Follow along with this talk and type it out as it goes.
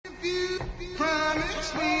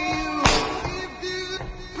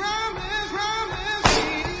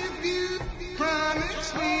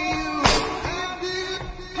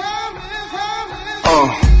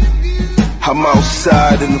I'm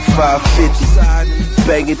outside in the 550,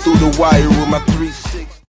 banging through the wire with my 360.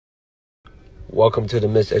 Welcome to the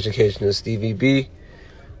Miseducation of Stevie B.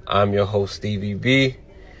 I'm your host, Stevie B.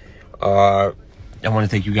 I want to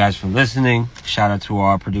thank you guys for listening. Shout out to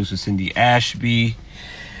our producer, Cindy Ashby.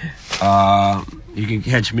 You can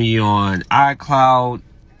catch me on iCloud,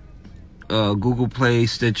 Google Play,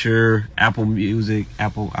 Stitcher, Apple Music,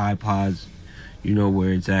 Apple iPods. You know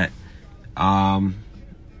where it's at.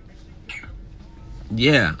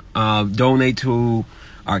 Donate to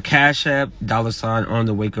our Cash App, $ on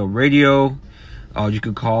the Wake Up Radio. You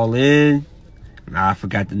could call in. I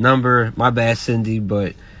forgot the number. My bad, Cindy,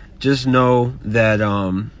 but just know that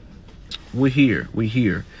we're here.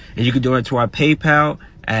 And you can donate to our PayPal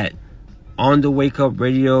at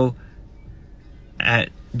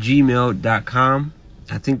onthewakeupradio@gmail.com.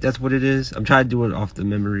 I think that's what it is. I'm trying to do it off the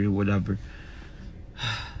memory or whatever.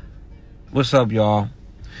 What's up, y'all?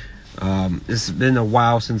 It's been a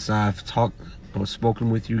while since I've talked or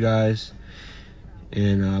spoken with you guys.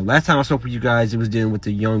 And last time I spoke with you guys, it was dealing with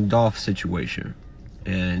the Young Dolph situation.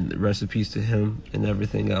 And rest in peace to him and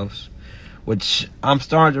everything else. Which I'm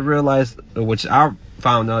starting to realize, which I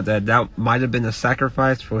found out that might have been a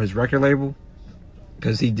sacrifice for his record label.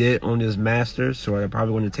 Because he did own his masters, so I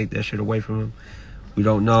probably want to take that shit away from him. We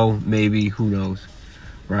don't know, maybe, who knows,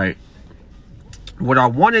 right? What I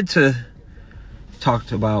wanted to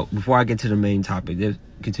talk about before I get to the main topic, just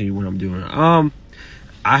continue what I'm doing. I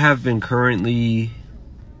have been currently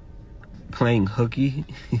playing hooky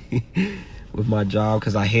with my job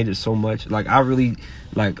because I hate it so much. Like I really,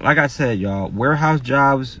 like I said, y'all, warehouse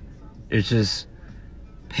jobs, it's just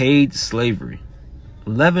paid slavery.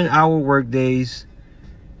 11-hour work days.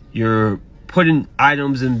 You're putting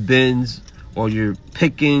items in bins, or you're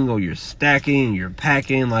picking, or you're stacking, you're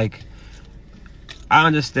packing. Like, I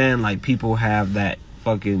understand, like, people have that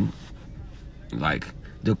fucking, like,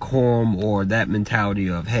 decorum or that mentality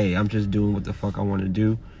of, hey, I'm just doing what the fuck I want to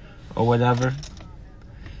do or whatever.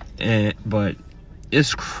 But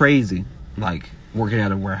it's crazy, like, working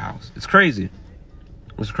at a warehouse. It's crazy.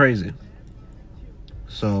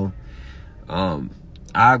 So,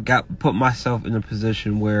 I put myself in a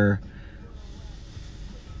position where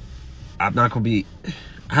I'm not going to be,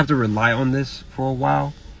 I have to rely on this for a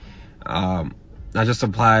while. I just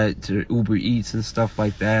apply it to Uber Eats and stuff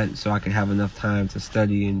like that so I can have enough time to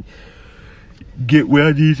study and get where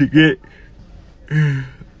I need to get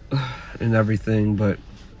and everything. But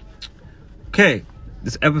okay,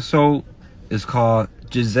 this episode is called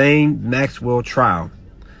Ghislaine Maxwell Trial.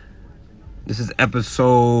 This is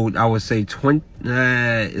episode, I would say 20,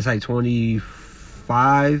 it's like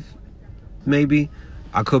 25 maybe.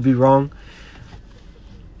 I could be wrong.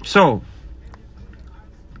 So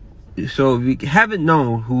if you haven't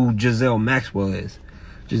known who Ghislaine Maxwell is,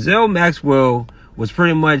 Ghislaine Maxwell was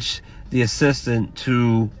pretty much the assistant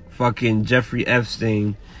to fucking Jeffrey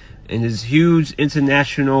Epstein in his huge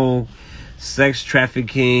international sex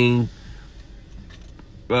trafficking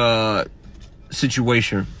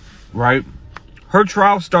situation, right? Her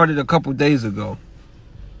trial started a couple days ago.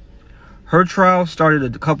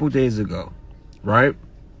 Right?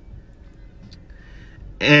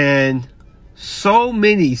 And so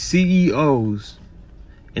many CEOs,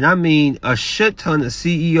 and I mean a shit ton of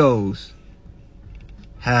CEOs,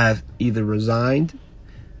 have either resigned,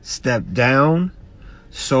 stepped down,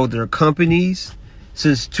 sold their companies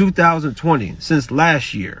since 2020, since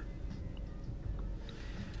last year.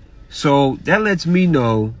 So that lets me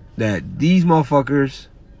know that these motherfuckers,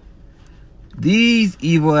 these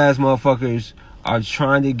evil ass motherfuckers, are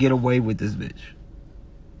trying to get away with this bitch.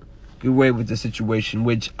 Get away with the situation,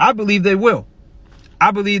 which I believe they will. I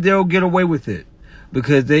believe they'll get away with it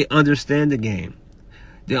because they understand the game.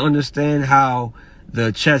 They understand how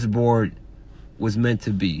the chessboard was meant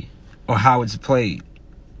to be or how it's played.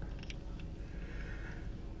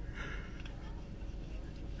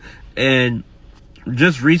 And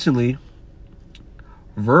just recently,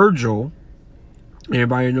 Virgil,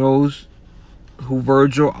 everybody knows who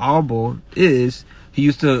Virgil Abloh is. He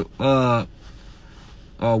used to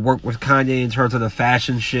work with Kanye in terms of the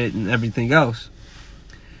fashion shit and everything else.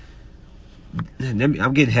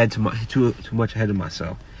 I'm getting too much ahead of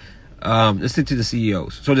myself. Let's stick to the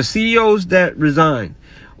CEOs. So the CEOs that resigned,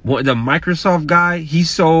 the Microsoft guy, he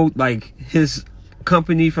sold like his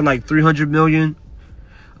company for like $300 million.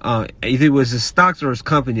 Either it was his stocks or his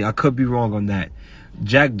company. I could be wrong on that.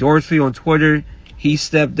 Jack Dorsey on Twitter, he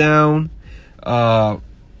stepped down.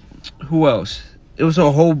 Who else? It was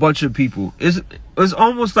a whole bunch of people. It was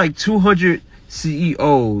almost like 200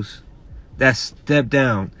 CEOs that stepped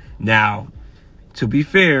down. Now, to be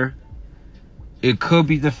fair, it could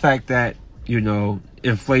be the fact that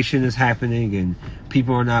inflation is happening and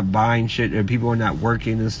people are not buying shit and people are not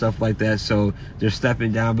working and stuff like that. So they're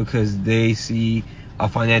stepping down because they see a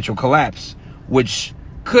financial collapse, which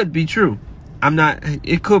could be true.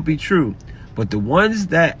 It could be true. But the ones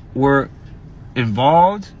that were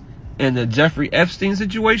involved in the Jeffrey Epstein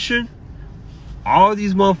situation, all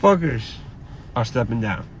these motherfuckers are stepping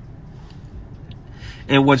down.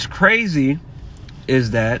 And what's crazy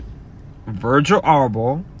is that Virgil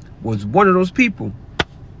Abloh was one of those people.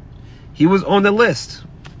 He was on the list,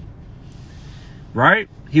 right?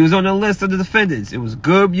 He was on the list of the defendants. It was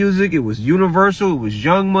Good Music, it was Universal, it was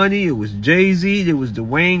Young Money, it was Jay-Z, it was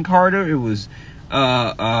Dwayne Carter, it was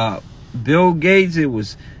Bill Gates, it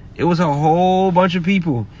was a whole bunch of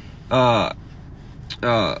people. It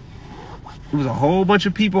was a whole bunch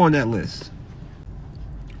of people on that list.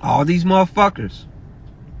 All these motherfuckers.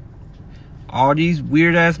 All these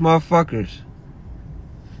weird ass motherfuckers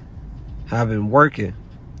have been working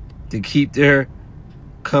to keep their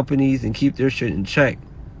companies and keep their shit in check.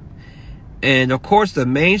 And of course the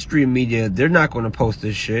mainstream media, they're not going to post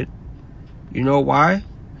this shit. You know why?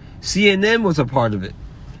 CNN was a part of it.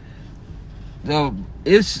 Now,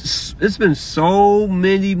 it's been so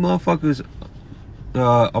many motherfuckers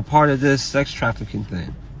a part of this sex trafficking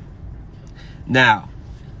thing. Now,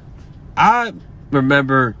 I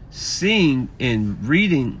remember seeing and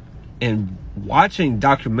reading and watching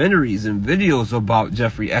documentaries and videos about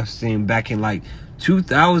Jeffrey Epstein back in like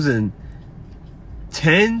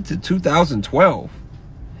 2010 to 2012.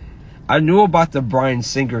 I knew about the Bryan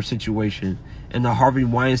Singer situation and the Harvey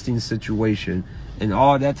Weinstein situation and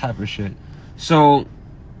all that type of shit. So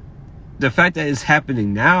the fact that it's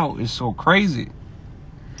happening now is so crazy.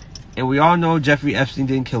 And we all know Jeffrey Epstein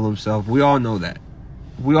didn't kill himself. We all know that.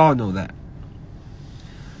 We all know that.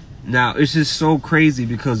 Now, it's just so crazy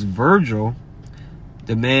because Virgil,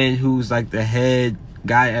 the man who's like the head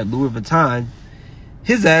guy at Louis Vuitton,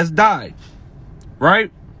 his ass died.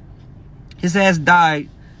 Right? His ass died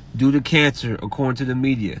due to cancer, according to the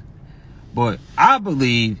media. But I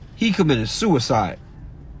believe he committed suicide.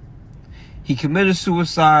 He committed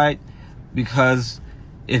suicide because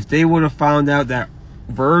if they would have found out that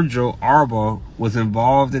Virgil Abloh was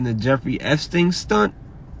involved in the Jeffrey Epstein stunt,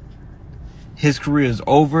 his career is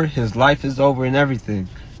over, his life is over and everything.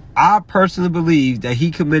 I personally believe that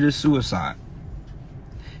he committed suicide.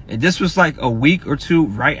 And this was like a week or two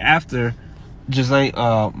right after Ghislaine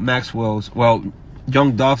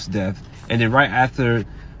Young Dolph's death. And then right after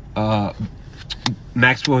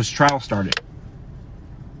Maxwell's trial started.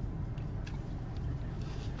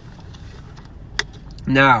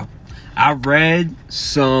 Now, I read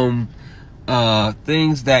some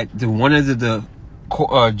things that one of the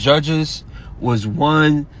judges was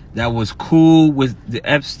one that was cool with the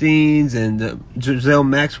Epsteins and the Giselle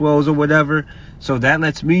Maxwell's or whatever. So that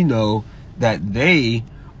lets me know that they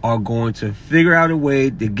are going to figure out a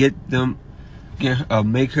way to get her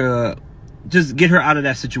out of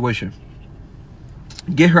that situation.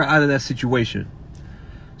 Get her out of that situation.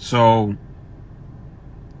 So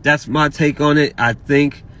that's my take on it. I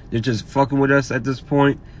think they're just fucking with us at this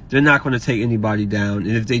point. They're not going to take anybody down.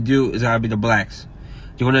 And if they do, it's got to be the blacks.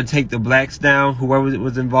 They're going to take the blacks down, whoever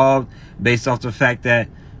was involved, based off the fact that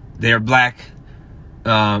they're black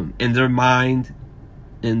in their mind.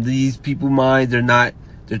 In these people's mind, they're not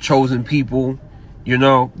the chosen people. You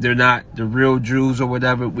know, they're not the real Jews or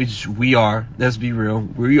whatever, which we are. Let's be real.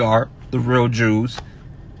 We are the real Jews.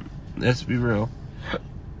 Let's be real.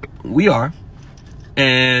 We are.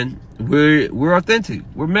 And we're authentic.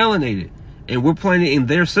 We're melanated. And we're playing it in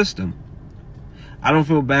their system. I don't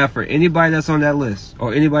feel bad for anybody that's on that list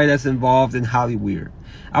or anybody that's involved in Hollywood.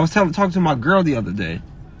 I was talking to my girl the other day.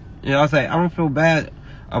 And I was like, I don't feel bad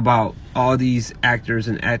about all these actors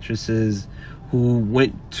and actresses who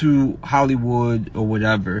went to Hollywood or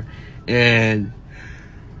whatever. And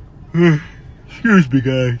excuse me,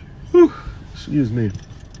 guys. Excuse me.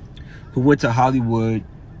 Who went to Hollywood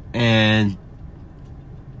and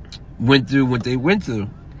went through what they went through.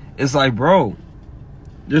 It's like, bro,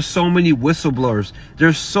 there's so many whistleblowers.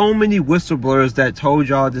 There's so many whistleblowers that told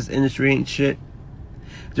y'all this industry ain't shit.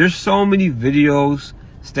 There's so many videos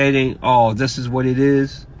stating, oh, this is what it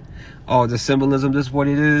is. Oh, the symbolism, this is what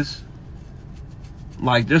it is.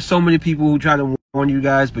 Like, there's so many people who try to warn you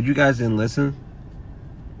guys, but you guys didn't listen.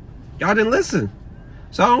 Y'all didn't listen.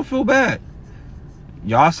 So I don't feel bad.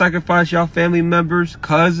 Y'all sacrifice y'all family members,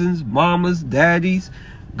 cousins, mamas, daddies,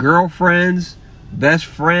 girlfriends, best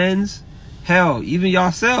friends, hell, even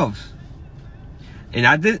yourselves. And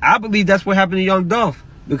I believe that's what happened to Young Dolph,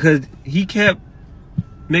 because he kept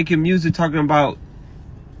making music talking about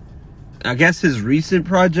I guess his recent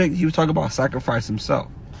project, he was talking about sacrifice himself,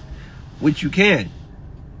 which you can.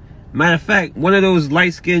 Matter of fact, one of those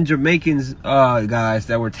light-skinned Jamaicans guys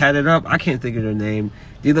that were tatted up, I can't think of their name.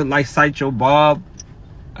 They look like Sideshow Bob,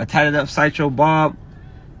 a tatted up Sideshow Bob.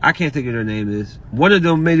 I can't think of their name is. One of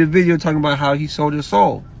them made a video talking about how he sold his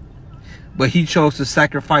soul, but he chose to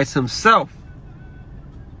sacrifice himself.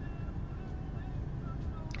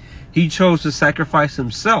 He chose to sacrifice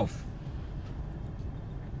himself.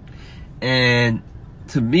 And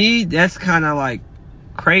to me, that's kind of like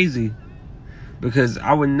crazy, because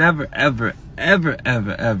I would never, ever, ever,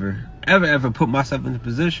 ever, ever, ever, ever put myself in a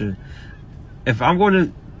position. If I'm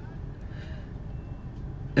going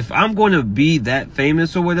to be that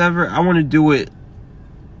famous or whatever, I want to do it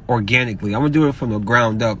organically. I want to do it from the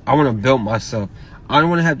ground up. I want to build myself. I don't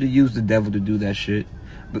want to have to use the devil to do that shit.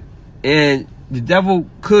 And the devil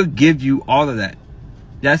could give you all of that.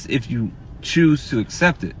 That's if you choose to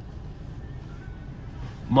accept it.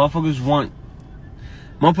 Motherfuckers want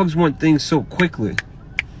things so quickly.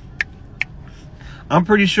 I'm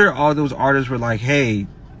pretty sure all those artists were like, hey,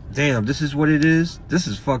 damn, this is what it is. This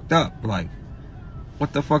is fucked up. Like,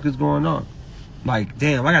 what the fuck is going on? Like,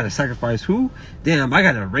 damn, I gotta sacrifice who? Damn, I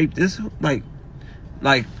gotta rape this? Like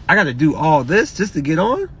I gotta do all this just to get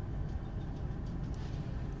on?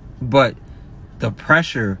 But the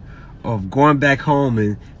pressure of going back home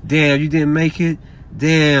and, damn, you didn't make it?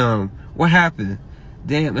 Damn, what happened?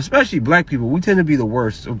 Damn, especially black people, we tend to be the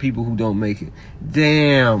worst of people who don't make it.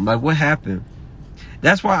 Damn, like, what happened?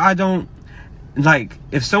 That's why I don't, like,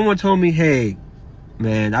 if someone told me, hey,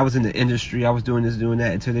 man, I was in the industry, I was doing this, doing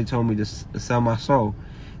that, until they told me to sell my soul,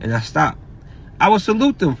 and I stopped, I would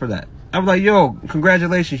salute them for that. I was like, yo,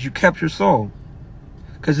 congratulations, you kept your soul.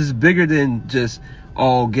 Because it's bigger than just,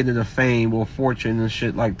 getting a fame or fortune and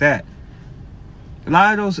shit like that. A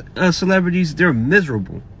lot of those celebrities, they're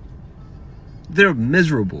miserable. They're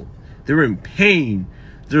miserable. They're in pain.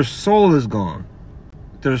 Their soul is gone.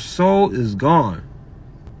 Their soul is gone.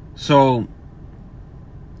 So,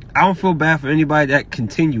 I don't feel bad for anybody that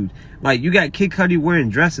continued. Like, you got Kid Cudi wearing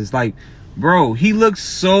dresses. Like, bro, he looks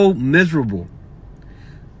so miserable.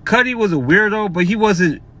 Cudi was a weirdo, but he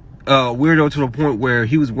wasn't a weirdo to the point where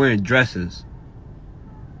he was wearing dresses.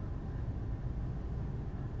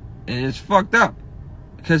 And it's fucked up.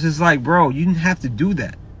 Because it's like, bro, you didn't have to do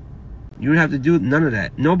that. You didn't have to do none of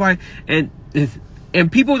that. Nobody, and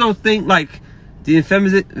people don't think like the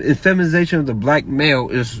effeminization of the black male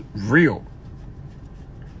is real.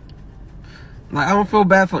 Like, I don't feel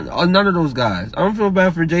bad for none of those guys. I don't feel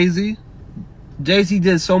bad for Jay-Z. Jay-Z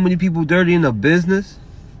did so many people dirty in the business.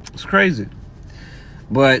 It's crazy.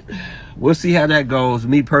 But we'll see how that goes.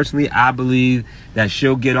 Me personally, I believe that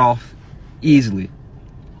she'll get off easily.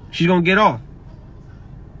 She's gonna get off.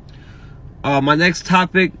 My next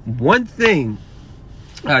topic, one thing,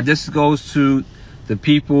 this goes to the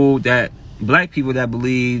people black people that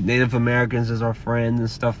believe Native Americans is our friends and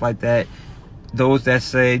stuff like that. Those that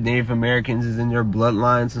say Native Americans is in their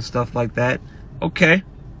bloodlines and stuff like that. Okay.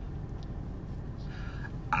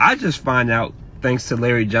 I just find out thanks to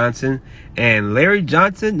Larry Johnson. And Larry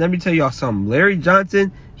Johnson, let me tell y'all something. Larry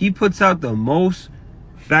Johnson, he puts out the most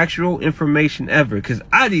factual information ever. Because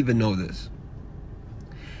I didn't even know this.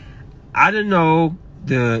 I didn't know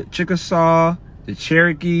the Chickasaw, the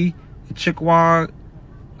Cherokee, the Chippewa.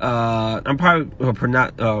 I'm probably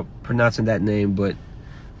pronouncing that name, but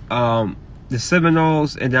the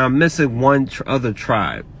Seminoles, and I'm missing one other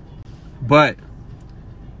tribe. But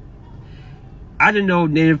I didn't know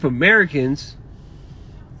Native Americans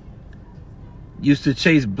used to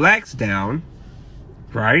chase blacks down,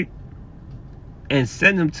 right, and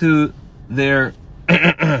send them to their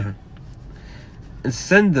and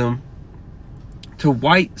send them to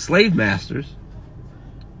white slave masters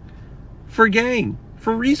for gain,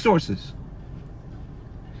 for resources.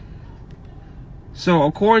 So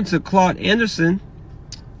according to Claude Anderson,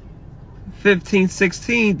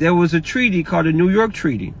 1516, there was a treaty called the New York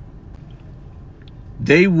Treaty.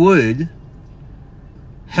 They would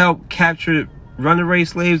help capture runaway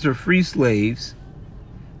slaves or free slaves.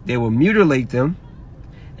 They would mutilate them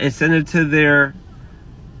and send them to their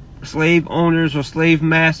slave owners or slave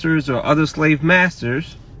masters or other slave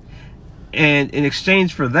masters, and in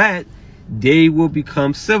exchange for that, they will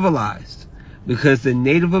become civilized, because the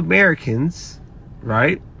Native Americans,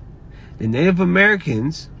 right, the Native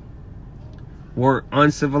Americans were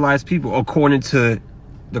uncivilized people according to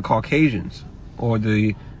the Caucasians, or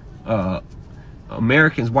the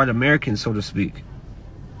Americans, white Americans, so to speak.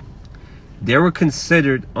 They were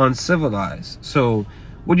considered uncivilized. So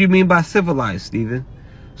what do you mean by civilized, Stephen?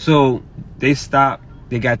 So they stopped,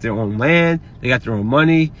 they got their own land, they got their own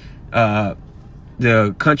money,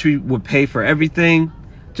 The country would pay for everything,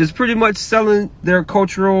 just pretty much selling their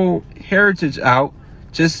cultural heritage out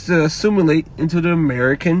just to assimilate into the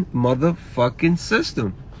American motherfucking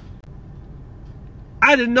system.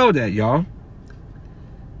 I didn't know that, y'all.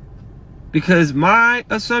 Because my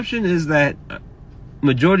assumption is that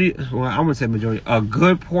majority, well, I wouldn't say majority, a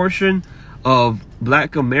good portion of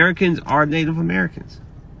black Americans are Native Americans.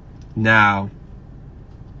 Now,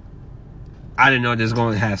 I didn't know this was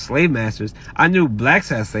going to have slave masters. I knew blacks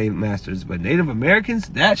had slave masters, but Native Americans,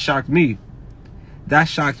 that shocked me. That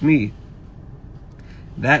shocked me.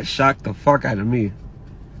 That shocked the fuck out of me.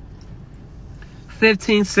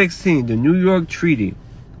 1516, the New York Treaty.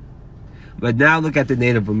 But now look at the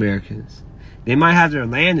Native Americans. They might have their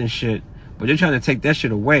land and shit, but they're trying to take that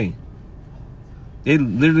shit away. They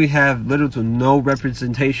literally have little to no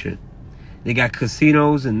representation. They got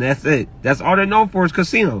casinos and that's it. That's all they're known for is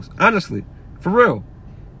casinos, honestly. For real.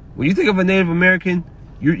 When you think of a Native American,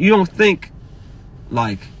 you don't think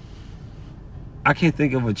like, I can't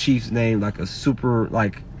think of a chief's name, like a super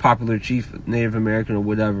like popular chief Native American or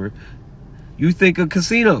whatever. You think of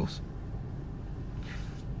casinos.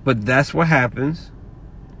 But that's what happens.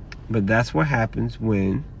 But that's what happens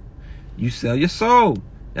when you sell your soul.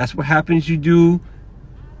 That's what happens you do.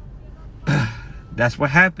 That's what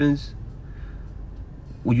happens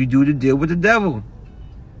when you do the deal with the devil.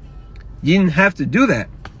 You didn't have to do that.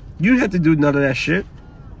 You didn't have to do none of that shit.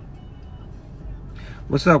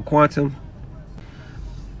 What's up, Quantum?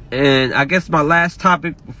 And I guess my last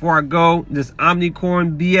topic before I go, this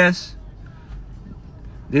Omnicorn BS.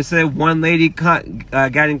 They said one lady got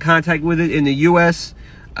in contact with it in the U.S.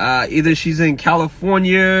 Either she's in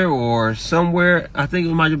California or somewhere. I think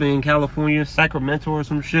it might have been in California, Sacramento or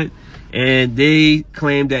some shit. And they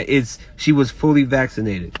claimed that she was fully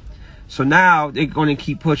vaccinated. So now they're going to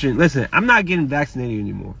keep pushing. Listen, I'm not getting vaccinated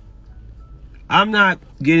anymore. I'm not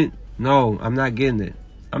getting it.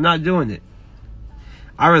 I'm not doing it.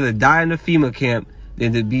 I'd rather die in a FEMA camp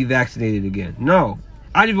than to be vaccinated again. No.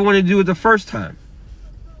 I didn't even want to do it the first time.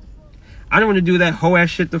 I didn't want to do that whole ass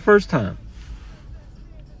shit the first time.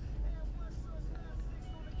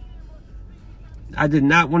 I did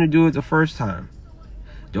not want to do it the first time.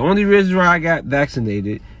 The only reason why I got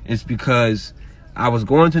vaccinated is because I was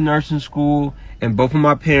going to nursing school and both of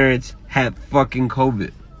my parents had fucking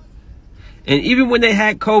COVID. And even when they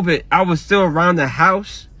had COVID, I was still around the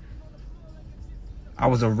house. I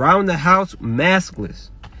was around the house maskless.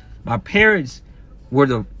 My parents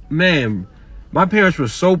were my parents were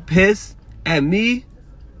so pissed at me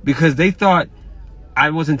because they thought I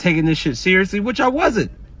wasn't taking this shit seriously, which I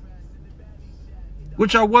wasn't.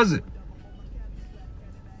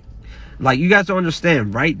 Like, you guys don't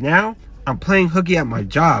understand. Right now, I'm playing hooky at my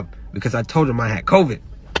job because I told them I had COVID.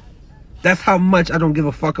 That's how much I don't give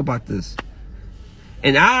a fuck about this.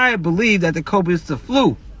 And I believe that the COVID is the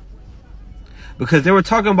flu. Because they were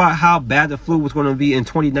talking about how bad the flu was going to be in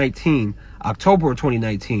 2019, October of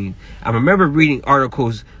 2019. I remember reading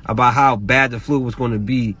articles about how bad the flu was going to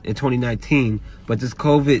be in 2019, but this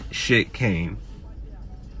COVID shit came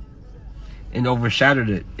and overshadowed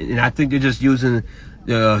it. And I think they're just using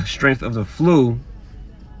the strength of the flu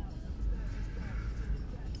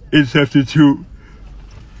in substitute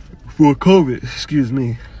for COVID. Excuse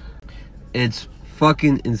me. It's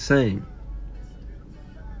fucking insane.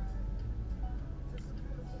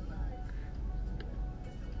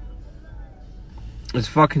 It's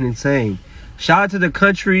fucking insane. Shout out to the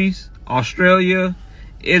countries, Australia,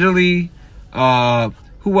 Italy,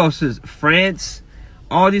 who else is France?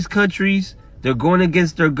 All these countries, they're going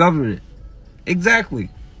against their government. Exactly.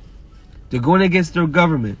 They're going against their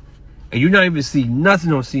government. And you're not even seeing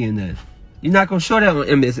nothing on CNN. You're not going to show that on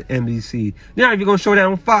MSNBC. You're not even going to show that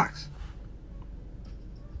on Fox.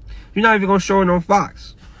 You're not even going to show it on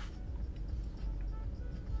Fox.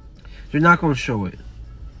 You're not going to show it.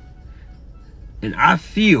 And I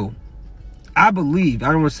believe,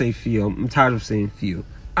 I don't want to say feel, I'm tired of saying feel.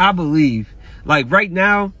 I believe, like right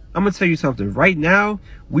now, I'm going to tell you something. Right now,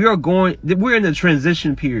 we're in the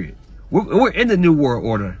transition period. We're in the New World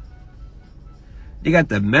Order. They got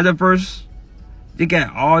the metaverse. They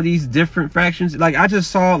got all these different factions. Like, I just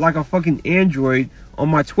saw like a fucking android on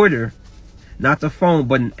my Twitter. Not the phone,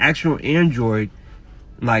 but an actual android,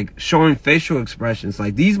 like showing facial expressions.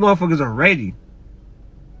 Like, these motherfuckers are ready.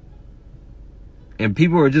 And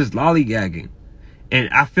people are just lollygagging. And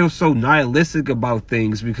I feel so nihilistic about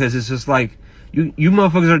things because it's just like, you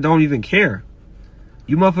motherfuckers don't even care.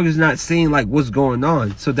 You motherfuckers not seeing like what's going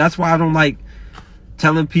on. So that's why I don't like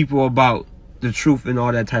telling people about the truth and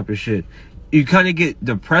all that type of shit. You kind of get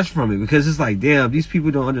depressed from it because it's like, damn, these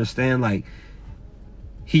people don't understand. Like,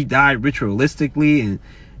 he died ritualistically, and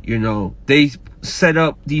you know they set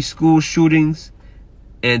up these school shootings,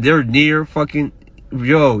 and they're near fucking.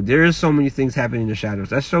 Yo, there is so many things happening in the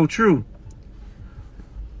shadows. That's so true.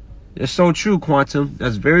 That's so true, Quantum.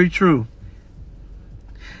 That's very true.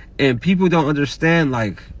 And people don't understand,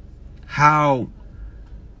 like, how,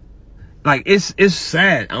 like, it's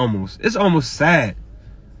sad almost. It's almost sad.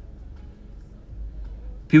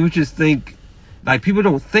 People just think, like, people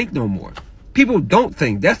don't think no more. People don't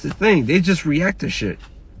think. That's the thing. They just react to shit.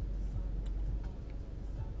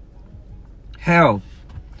 Hell,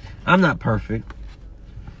 I'm not perfect.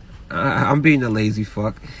 I'm being a lazy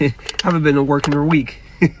fuck. I haven't been to work in a week.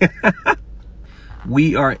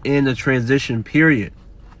 We are in a transition period.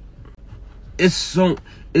 It's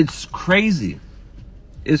crazy.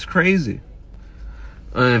 It's crazy.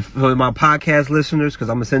 For my podcast listeners, because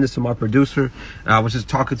I'm going to send this to my producer. I was just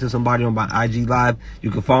talking to somebody on my IG Live. You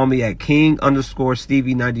can follow me at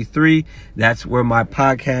King_Stevie93. That's where my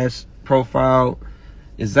podcast profile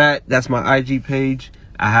is at. That's my IG page.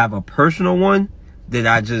 I have a personal one that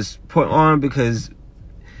I just put on because,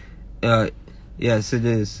 yes, it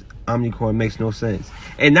is. Omnicorn makes no sense.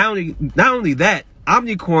 And not only that,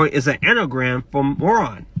 Omnicorn is an anagram for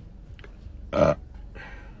moron.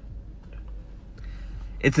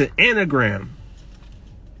 It's an anagram.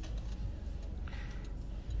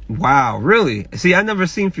 Wow, really? See, I never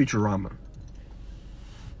seen Futurama.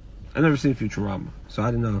 So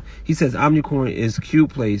I didn't know. He says Omnicorn is Q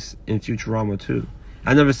Place in Futurama too.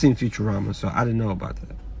 I never seen Futurama, so I didn't know about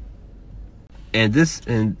that. And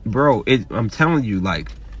bro, I'm telling you,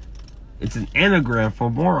 like, it's an anagram for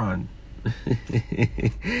moron.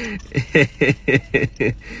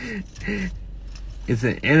 It's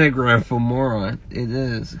an anagram for moron. It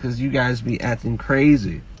is, because you guys be acting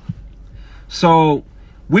crazy. So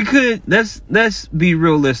let's be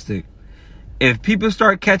realistic. If people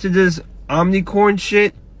start catching this Omnicorn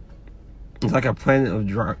shit, it's like a Planet of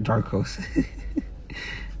Darkos.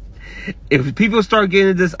 If people start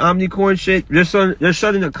getting this Omnicorn shit, they're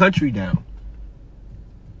shutting the country down.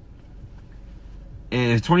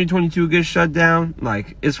 And if 2022 gets shut down,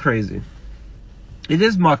 like, it's crazy. It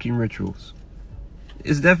is mocking rituals.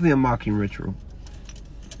 It's definitely a mocking ritual.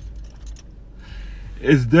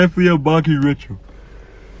 It's definitely a mocking ritual.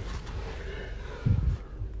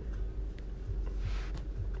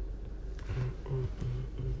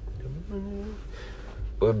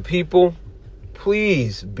 But people,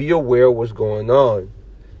 please be aware of what's going on.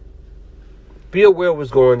 Be aware of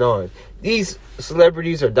what's going on. These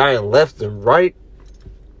celebrities are dying left and right.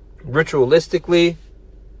 Ritualistically.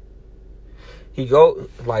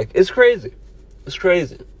 It's crazy. It's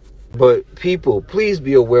crazy. But people, please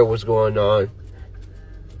be aware of what's going on.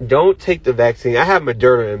 Don't take the vaccine. I have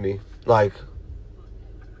Moderna in me. Like,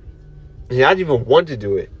 I didn't even want to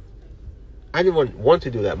do it. I didn't want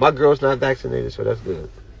to do that. My girl's not vaccinated, so that's good.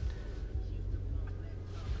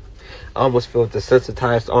 I almost feel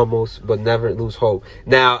desensitized but never lose hope.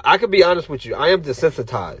 Now, I can be honest with you. I am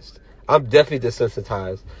desensitized. I'm definitely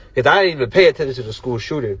desensitized. Because I didn't even pay attention to the school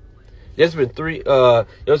shooting. There's been there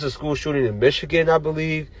was a school shooting in Michigan, I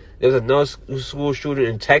believe. There was another school shooting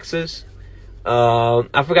in Texas.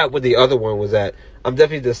 I forgot what the other one was at. I'm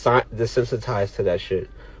definitely desensitized to that shit.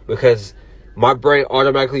 Because my brain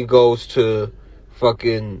automatically goes to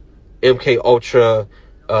fucking MK Ultra,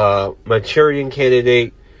 Manchurian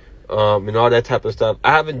Candidate, and all that type of stuff.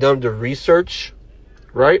 I haven't done the research,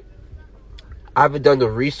 right? I haven't done the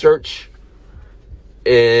research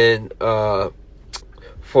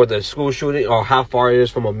for the school shooting or how far it is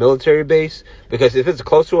from a military base. Because if it's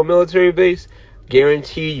close to a military base, I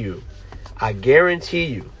guarantee you,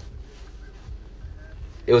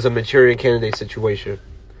 it was a Manchurian Candidate situation.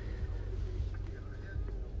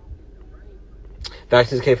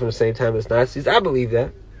 Vaccines came from the same time as Nazis. I believe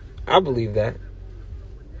that.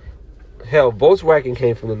 Hell, Volkswagen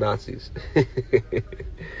came from the Nazis.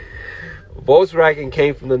 Volkswagen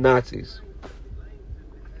came from the Nazis.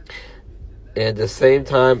 And at the same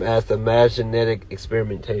time as the mass genetic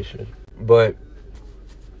experimentation. But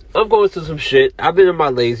I'm going through some shit. I've been in my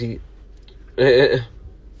lazy...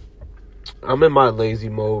 I'm in my lazy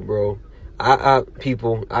mode, bro.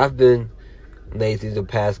 I've been lazy the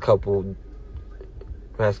past couple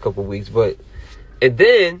weeks, and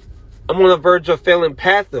then I'm on the verge of failing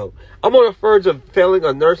patho. I'm on the verge of failing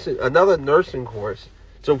another nursing course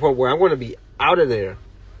to the point where I want to be out of there.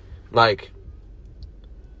 Like,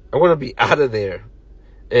 I want to be out of there.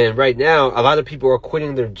 And right now, a lot of people are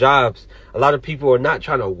quitting their jobs. A lot of people are not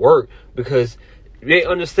trying to work because they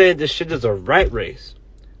understand this shit is a rat race.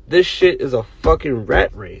 This shit is a fucking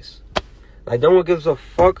rat race. Like, no one gives a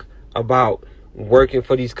fuck about working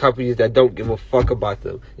for these companies that don't give a fuck about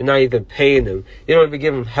them. They're not even paying them. They don't even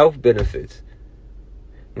give them health benefits.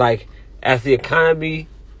 Like, as the economy,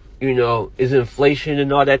 you know, is inflation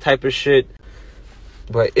and all that type of shit.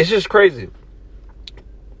 But it's just crazy.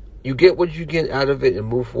 You get what you get out of it and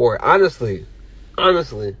move forward. Honestly.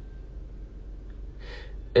 And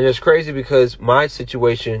it's crazy because my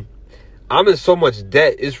situation, I'm in so much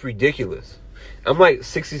debt, it's ridiculous. I'm like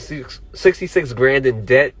 66 grand in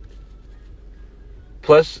debt,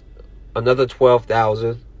 plus another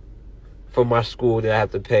 12,000 for my school that I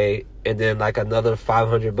have to pay, and then like another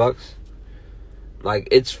 $500. Like,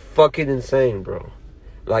 it's fucking insane, bro.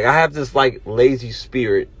 Like, I have this like lazy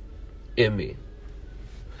spirit in me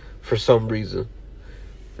for some reason.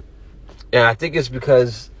 And I think it's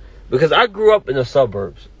because I grew up in the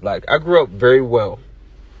suburbs. Like, I grew up very well.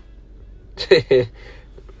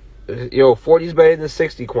 Yo, 40's better than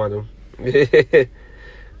 60, Quantum.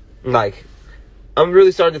 Like, I'm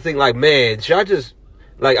really starting to think, like, man, should I just...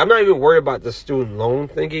 Like, I'm not even worried about the student loan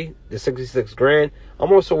thingy, the 66 grand.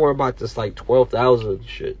 I'm also worried about this, like, 12,000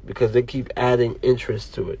 shit. Because they keep adding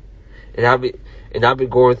interest to it. And I've been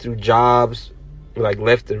going through jobs, like,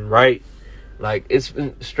 left and right. Like, it's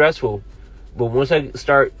been stressful. But once I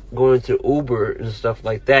start going to Uber and stuff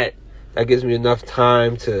like that, that gives me enough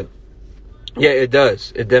time to... Yeah, it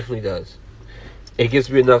does. It definitely does. It gives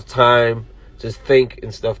me enough time to think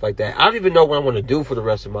and stuff like that. I don't even know what I want to do for the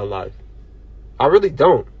rest of my life. I really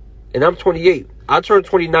don't. And I'm 28. I turn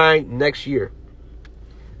 29 next year.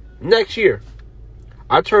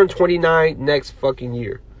 I turn 29 next fucking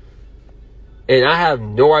year. And I have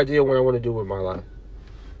no idea what I want to do with my life.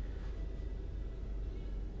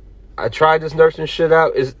 I tried this nursing shit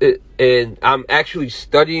out, and I'm actually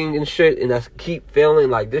studying and shit, and I keep feeling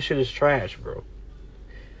like this shit is trash, bro.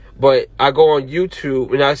 But I go on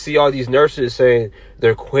YouTube, and I see all these nurses saying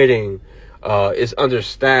they're quitting, it's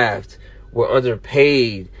understaffed, we're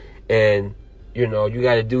underpaid, and, you know, you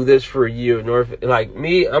got to do this for a year. Like,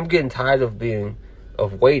 me, I'm getting tired of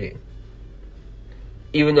waiting.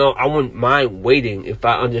 Even though I wouldn't mind waiting if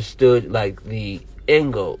I understood, like, the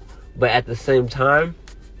end goal. But at the same time,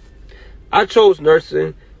 I chose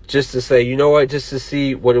nursing just to say, you know what, just to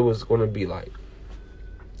see what it was going to be like.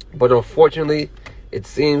 But unfortunately, it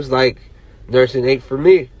seems like nursing ain't for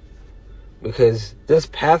me. Because this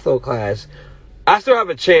patho class, I still have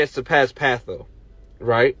a chance to pass patho,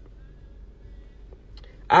 right?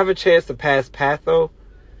 I have a chance to pass patho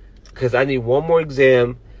because I need one more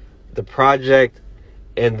exam, the project,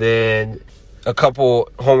 and then a couple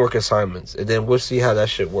homework assignments. And then we'll see how that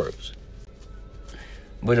shit works.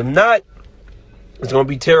 But if not, it's going to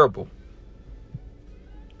be terrible.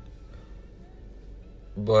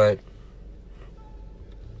 But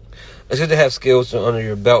it's good to have skills under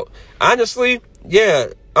your belt. Honestly, yeah,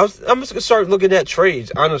 I'm just going to start looking at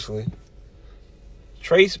trades, honestly.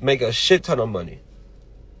 Trades make a shit ton of money.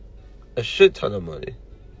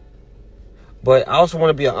 But I also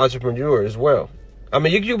want to be an entrepreneur as well. I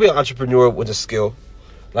mean, you can be an entrepreneur with a skill.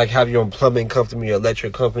 Like have your own plumbing company,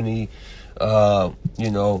 electric company,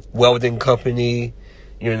 welding company,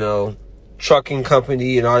 trucking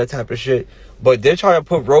company and all that type of shit. But they're trying to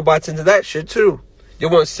put robots into that shit too. They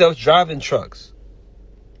want self-driving trucks.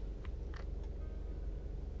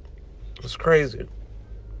 It's crazy.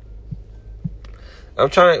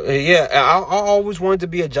 I always wanted to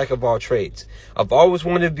be a jack of all trades. I've always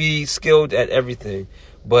wanted to be skilled at everything.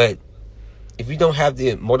 But if you don't have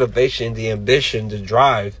the motivation, the ambition, the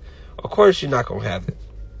drive, of course you're not going to have it.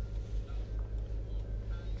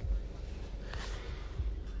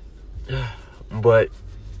 But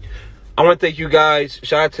I want to thank you guys.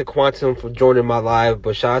 Shout out to Quantum for joining my live.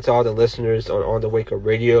 But shout out to all the listeners on the Wake Up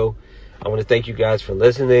Radio. I want to thank you guys for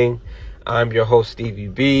listening. I'm your host, Stevie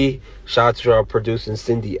B. Shout out to our producer,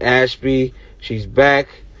 Cindy Ashby. She's back.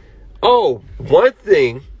 Oh, one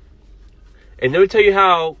thing. And let me tell you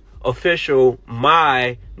how official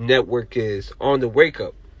my network is on the Wake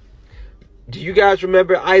Up. Do you guys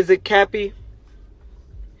remember Isaac Cappy?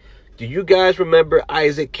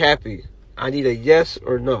 I need a yes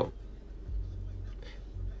or no.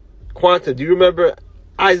 Quantum, do you remember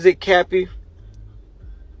Isaac Cappy?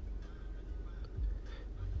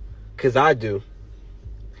 Because I do.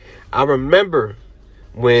 I remember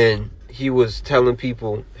when he was telling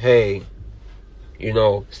people, hey,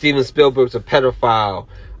 Steven Spielberg's a pedophile.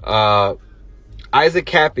 Isaac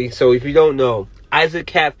Cappy, so if you don't know, Isaac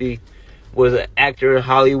Cappy was an actor in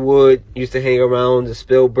Hollywood, used to hang around the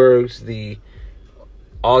Spielbergs,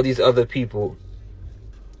 all these other people,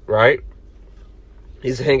 right? He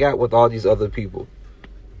used to hang out with all these other people.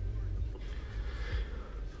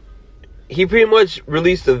 He pretty much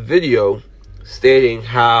released a video stating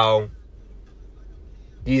how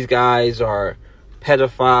these guys are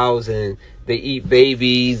pedophiles and they eat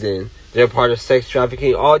babies and they're part of sex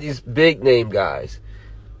trafficking. All these big name guys.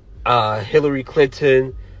 Hillary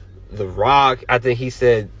Clinton, The Rock, I think he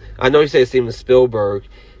said, I know he said Steven Spielberg,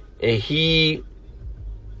 and he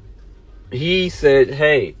said,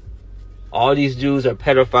 hey, all these dudes are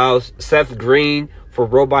pedophiles. Seth Green for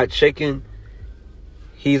Robot Chicken,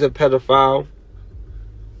 he's a pedophile.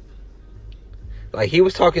 Like, he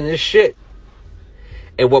was talking this shit.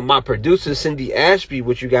 And what my producer, Cindy Ashby,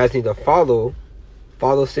 which you guys need to follow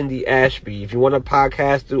Cindy Ashby. If you want a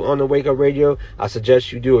podcast through On the Wake Up Radio, I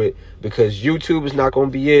suggest you do it. Because YouTube is not going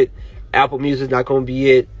to be it. Apple Music is not going to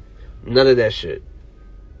be it. None of that shit.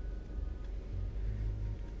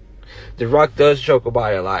 The Rock does joke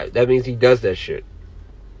about it a lot. That means he does that shit.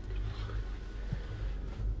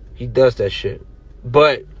 He does that shit.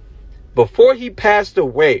 But before he passed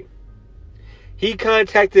away, he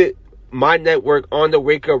contacted my network, On the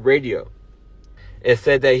Wake Up Radio, and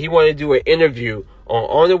said that he wanted to do an interview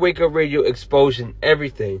on the Wake Up Radio, exposing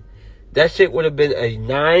everything. That shit would have been a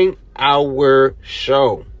 9-hour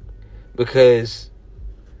show. Because,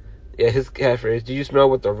 yeah, his catchphrase, do you smell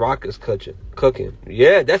what The Rock is cooking?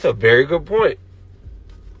 Yeah, that's a very good point.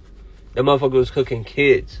 That motherfucker was cooking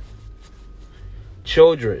kids.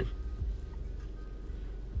 Children.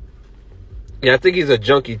 Yeah, I think he's a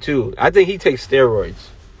junkie too. I think he takes steroids.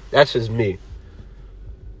 That's just me.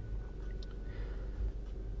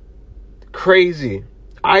 Crazy.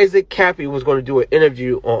 Isaac Cappy was going to do an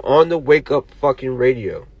interview on the Wake Up fucking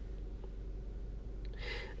Radio.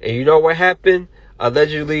 And you know what happened?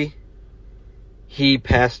 Allegedly, he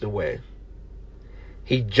passed away.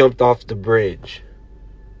 He jumped off the bridge.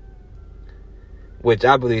 Which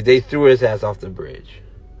I believe they threw his ass off the bridge.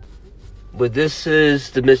 But this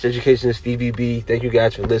is the Miseducation of Stevie B. Thank you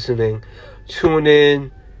guys for listening. Tune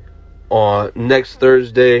in on next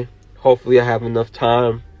Thursday. Hopefully I have enough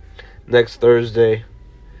time. Next Thursday.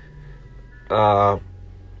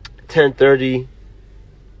 10:30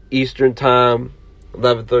 Eastern Time.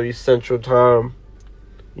 11:30 Central Time.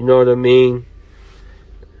 You know what I mean?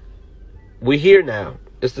 We're here now.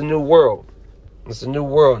 It's the new world. It's a new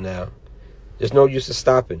world now. There's no use of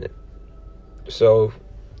stopping it. So,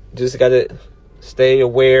 just gotta stay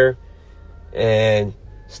aware and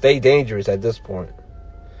stay dangerous at this point.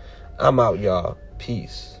 I'm out, y'all.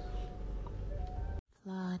 Peace.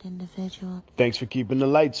 Flawed individual. Thanks for keeping the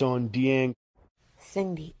lights on, Deang.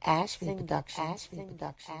 Cindy Ashby Production.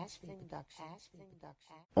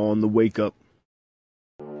 On the Wake Up.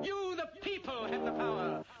 You, the people, have the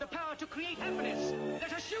power to create happiness.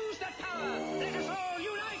 Let us use that power. Let us all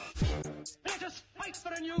unite. Let us fight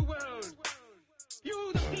for a new world.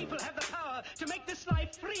 You, the people, have the power to make this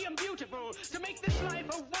life free and beautiful, to make this life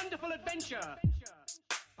a wonderful adventure.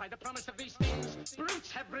 By the promise of these things,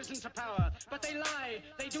 brutes have risen to power, but they lie.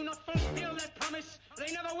 They do not fulfill that promise.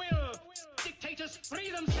 They never will. Dictators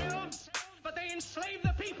free themselves, but they enslave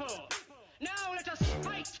the people. Now let us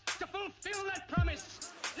fight to fulfill that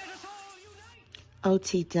promise. Let us all unite.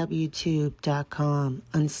 OTWTube.com,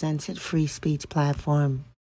 uncensored free speech platform.